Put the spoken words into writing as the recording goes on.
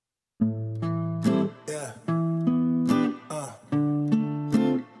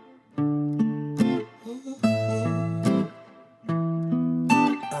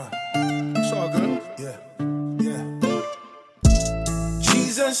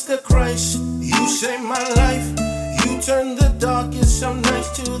Jesus the Christ, you saved my life. You turned the darkest of nights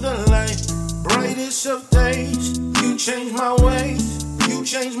to the light. Brightest of days, you changed my ways. You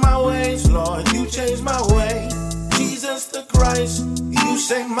changed my ways, Lord, you changed my ways. Jesus the Christ, you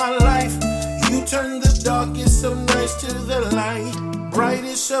saved my life. You turned the darkest of nights to the light.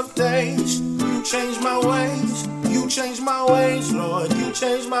 Brightest of days, you changed my ways. You changed my ways, Lord, you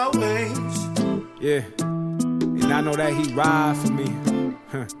changed my ways. Yeah, and I know that he ride for me.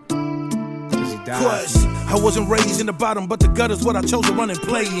 Cause he died. I wasn't raised in the bottom, but the gutter's what I chose to run and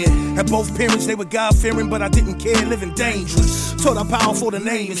play in. Had both parents, they were God-fearing, but I didn't care, living dangerous. Taught how powerful the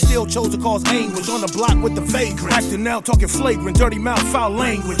name and still chose to cause anguish. On the block with the vagrant, acting out, talking flagrant, dirty mouth, foul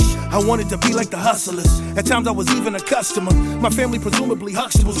language. I wanted to be like the hustlers. At times I was even a customer. My family presumably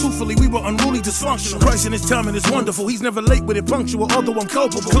Huxtables. Truthfully, we were unruly, dysfunctional. Christ in his timing is wonderful. He's never late with it punctual, although I'm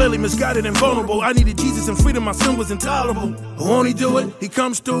culpable. Clearly misguided and vulnerable. I needed Jesus and freedom, my sin was intolerable. Won't he do it? He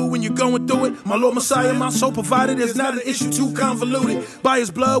comes through when you're going through it. My Lord Messiah, my soul provided. It's not an issue too convoluted. By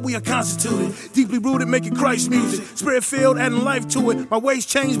his blood we are constituted. Deeply rooted, making Christ music. Spirit filled, adding life to it. My ways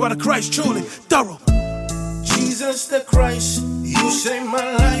changed by the Christ, truly thorough. Jesus the Christ, you saved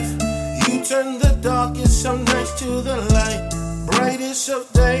my life. You turned the darkest of nights to the light. Brightest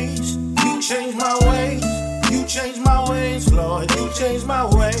of days, you changed my ways. You changed my ways, Lord, you changed my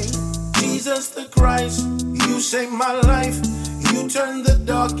ways. Jesus the Christ, you saved my life. You turned the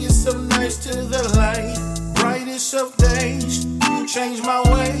darkest of nights to the light. Brightest of days, you changed my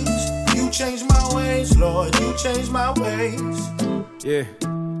ways. You changed my ways, Lord, you changed my ways. Yeah,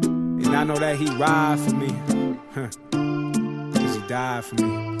 and I know that he ride for me. Cause he died for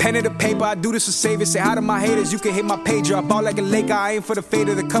me. Pen to the paper, I do this for saving. Say hi to my haters, you can hit my pager. I ball like a Laker, I aim for the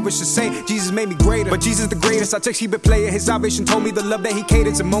fader. The cover should say, Jesus made me greater. But Jesus the greatest, I text he been player. His salvation told me the love that he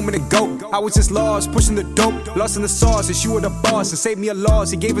catered a moment ago. I was just lost, pushing the dope, lost in the sauce. And you were the boss and saved me a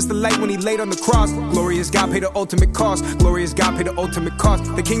loss. He gave us the light when he laid on the cross. Glorious God paid the ultimate cost. Glorious God paid the ultimate cost.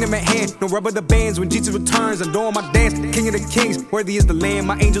 The kingdom at hand, no rubber the bands. When Jesus returns, I'm doing my dance. King of the kings, worthy is the Lamb.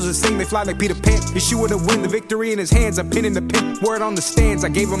 My angels are sing, they fly like Peter Pan. Yeshua to win, the victory in his hands. I'm pinning the pin, word on the stands. I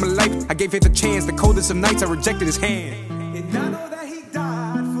gave him a life, I gave faith a chance. The coldest of nights, I rejected his hand.